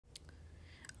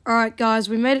Alright guys,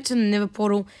 we made it to the Nether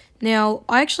portal. Now,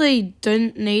 I actually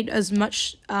don't need as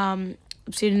much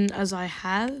obsidian as I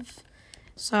have.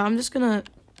 So I'm just going to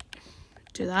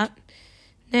do that.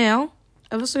 Now,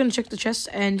 I'm also going to check the chest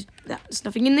and there's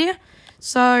nothing in there.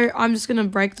 So I'm just going to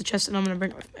break the chest and I'm going to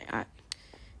bring it with me. Alright.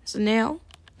 So now,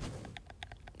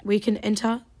 we can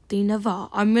enter the Nether.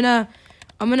 I'm gonna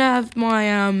have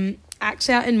my axe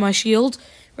out and my shield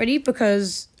ready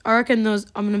because I reckon I'm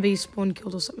going to be spawn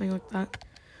killed or something like that.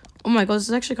 Oh my god, this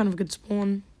is actually kind of a good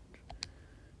spawn.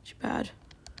 Too bad.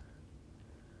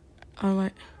 Oh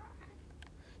wait.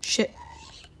 Shit.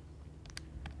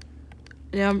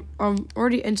 Yeah, I'm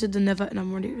already entered the Nether and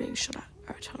I'm already being shot at.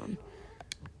 Alright, hold on.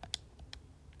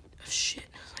 Oh, shit.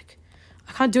 Like,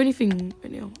 I can't do anything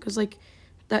right now because like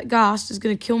that ghast is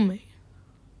gonna kill me.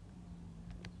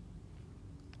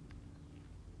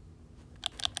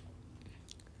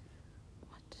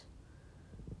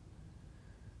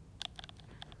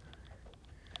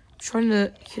 Trying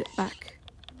to hit it back.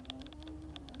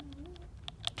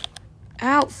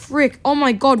 Ow, frick. Oh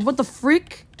my god, what the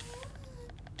frick?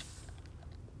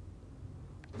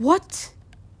 What?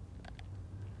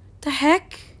 The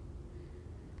heck?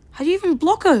 How do you even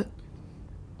block it?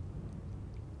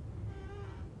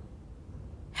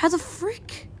 How the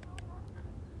frick?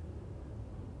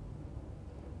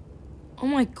 Oh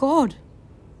my god.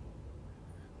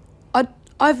 I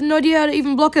have no idea how to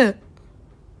even block it.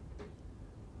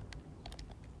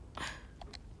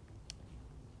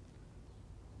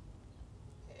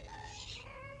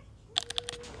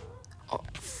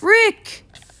 Frick!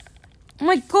 Oh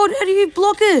my god, how do you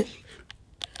block it?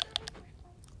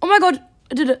 Oh my god,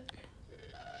 I did it.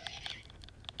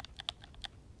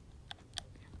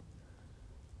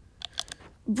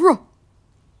 Bro.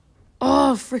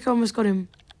 Oh, frick, I almost got him.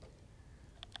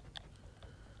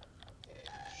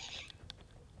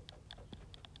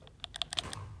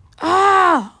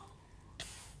 Ah!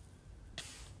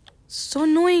 So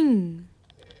annoying.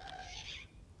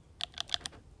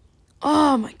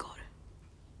 Oh my god.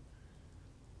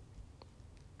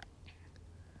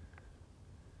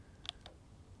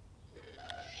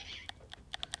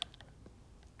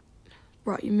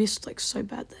 Right, you missed like so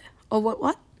bad there. Oh,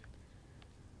 what?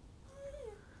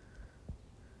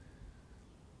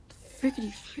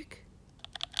 Frickety frick.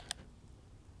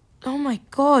 Oh my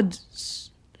god.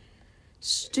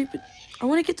 Stupid. I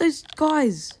want to get those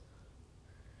guys.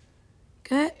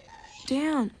 Get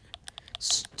down.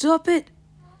 Stop it.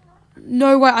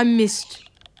 No way, I missed.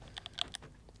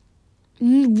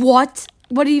 What?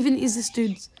 What even is this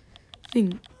dude's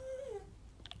thing?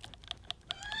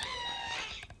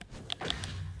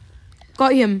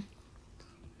 Got him.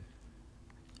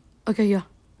 Okay, yeah.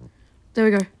 There we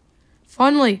go.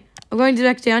 Finally, I'm going to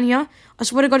back down here. I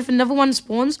swear to God, if another one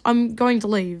spawns, I'm going to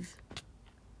leave.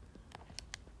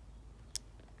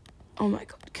 Oh my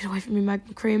god, get away from me,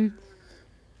 Magma Cream.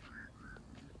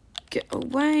 Get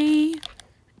away.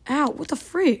 Ow, what the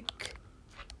frick?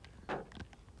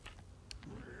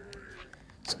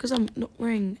 It's because I'm not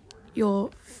wearing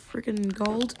your freaking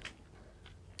gold.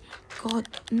 God,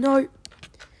 no.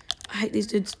 I hate these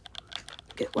dudes.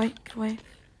 Get away, get away.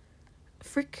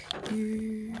 Frick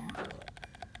you.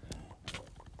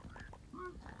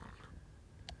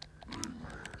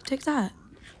 Take that.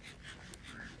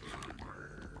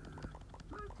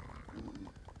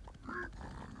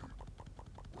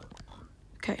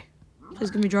 Okay.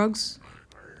 Please give me drugs.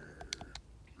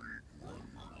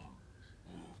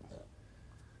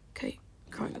 Okay.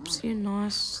 Crying obsidian,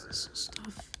 nice. This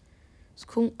stuff. It's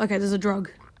cool. Okay, there's a drug.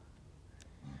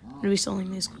 I'm gonna be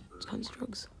selling these kinds of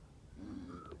drugs.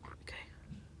 Okay.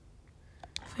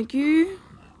 Thank you.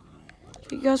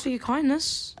 Thank you guys for your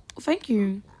kindness. Well, thank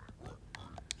you.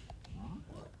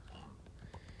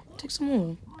 Take some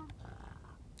more.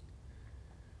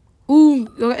 Ooh,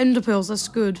 you got ender pearls. That's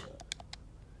good.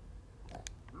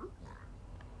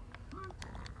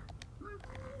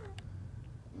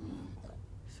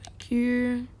 Thank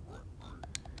you.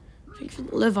 Thank you for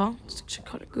the liver. It's actually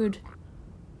kind of good.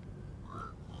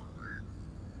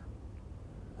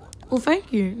 Well,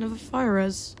 thank you. Another fire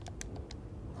res.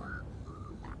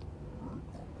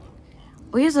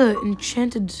 Oh, here's an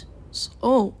enchanted...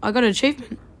 Oh, I got an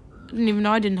achievement. I didn't even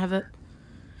know I didn't have it.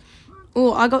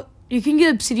 Oh, you can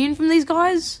get obsidian from these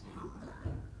guys.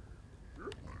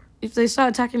 If they start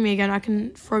attacking me again, I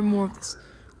can throw more of this.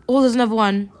 Oh, there's another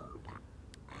one.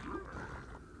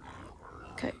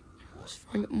 Okay, just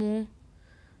throwing it more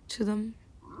to them.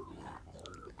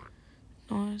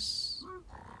 Nice.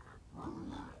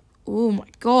 Oh my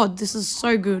god, this is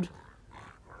so good.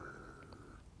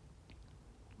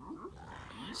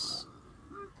 Nice.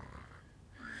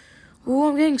 Oh,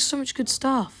 I'm getting so much good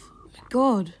stuff. Oh my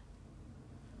god.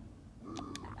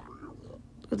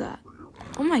 Look at that.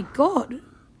 Oh my god.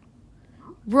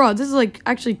 Bro, this is like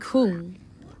actually cool.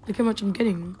 Look how much I'm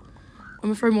getting. I'm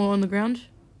gonna throw more on the ground.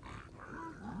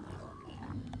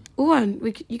 Oh, and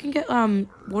you can get water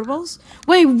bottles.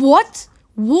 Wait, what?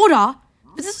 Water?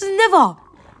 But this is never.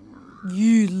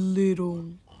 You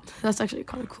little. That's actually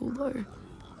kind of cool though.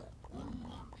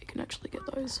 You can actually get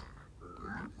those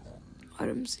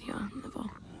items here. Never.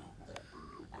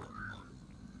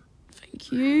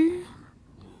 Thank you.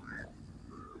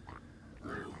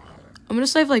 I'm gonna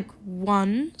save like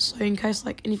one, so in case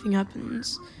like anything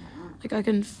happens, like I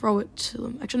can throw it to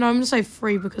them. Actually, no, I'm gonna save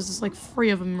 3 because there's like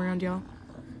 3 of them around here.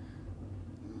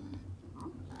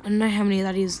 I don't know how many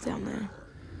that is down there.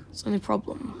 It's the only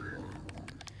problem.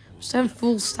 Just have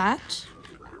full stat,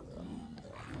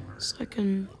 so I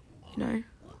can, you know.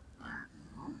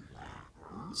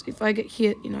 So if I get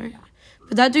hit, you know.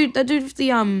 But that dude with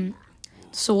the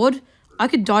sword, I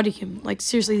could die to him. Like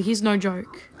seriously, he's no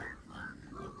joke.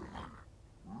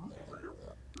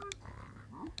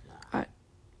 Alright.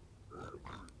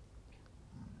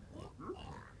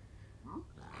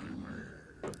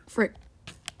 Frick.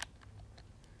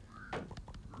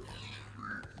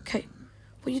 Okay.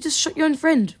 Well, you just shot your own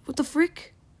friend. What the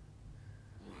frick?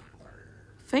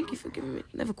 Thank you for giving me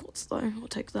never quartz though. I'll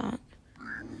take that.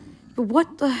 But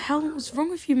what the hell is wrong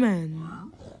with you,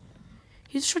 man?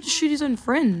 He just tried to shoot his own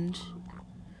friend.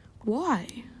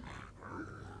 Why?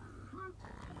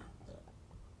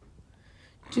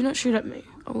 Do not shoot at me.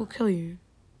 I will kill you.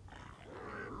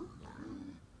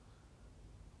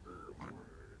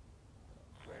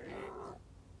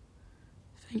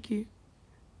 Thank you.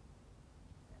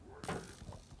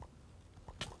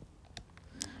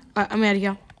 Alright, I'm out of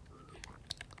here.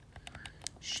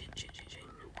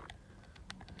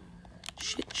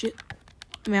 Shit.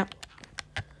 I'm out.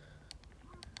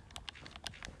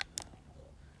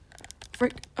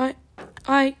 Frick.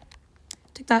 I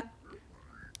take that.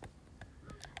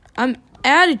 I'm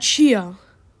out of cheer.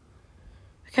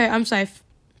 Okay, I'm safe.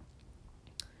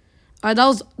 Alright, that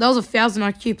was 1,000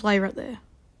 IQ play right there.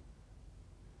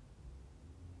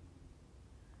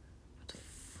 What the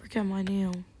frick am I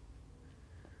now?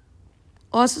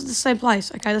 Oh, this is the same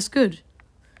place. Okay, that's good.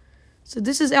 So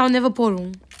this is our nether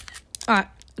portal. Alright,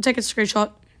 I'll take a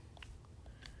screenshot.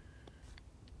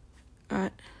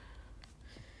 Alright.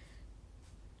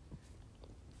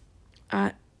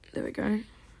 Alright, there we go.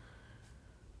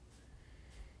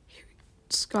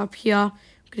 Let's go up here. I'm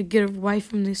gonna get away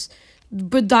from this.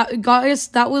 But that, guys,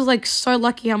 that was like so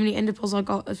lucky how many ender pearls I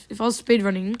got. If I was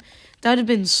speedrunning, that would have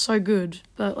been so good.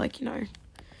 But like, you know,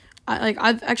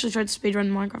 I've actually tried to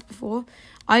speedrun Minecraft before.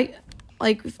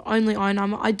 If only iron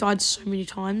armor, I died so many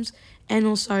times. And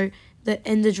also, the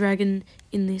ender dragon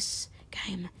in this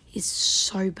game is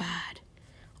so bad.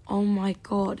 Oh my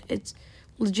god, it's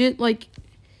legit, like,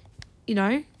 you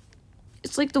know,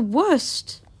 it's like the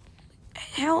worst.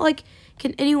 How, like,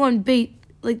 can anyone beat,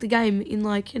 like, the game in,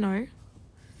 like, you know,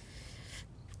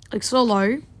 like,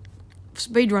 solo,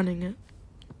 speedrunning it?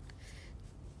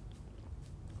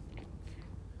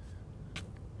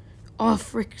 Oh,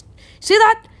 frick. See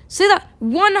that? See that?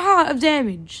 1 heart of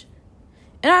damage.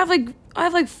 And I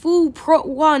have like full Prot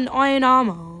 1 iron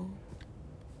armor.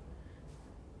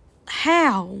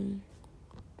 How?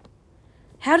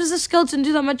 How does a skeleton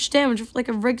do that much damage with like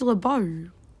a regular bow?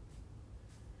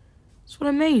 That's what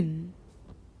I mean.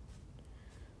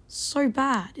 So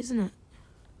bad, isn't it?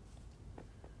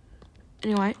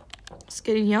 Anyway, let's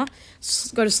get in here. Let's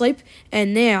go to sleep.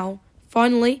 And now,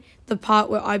 finally, the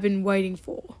part where I've been waiting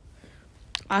for.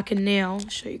 I can now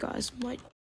show you guys my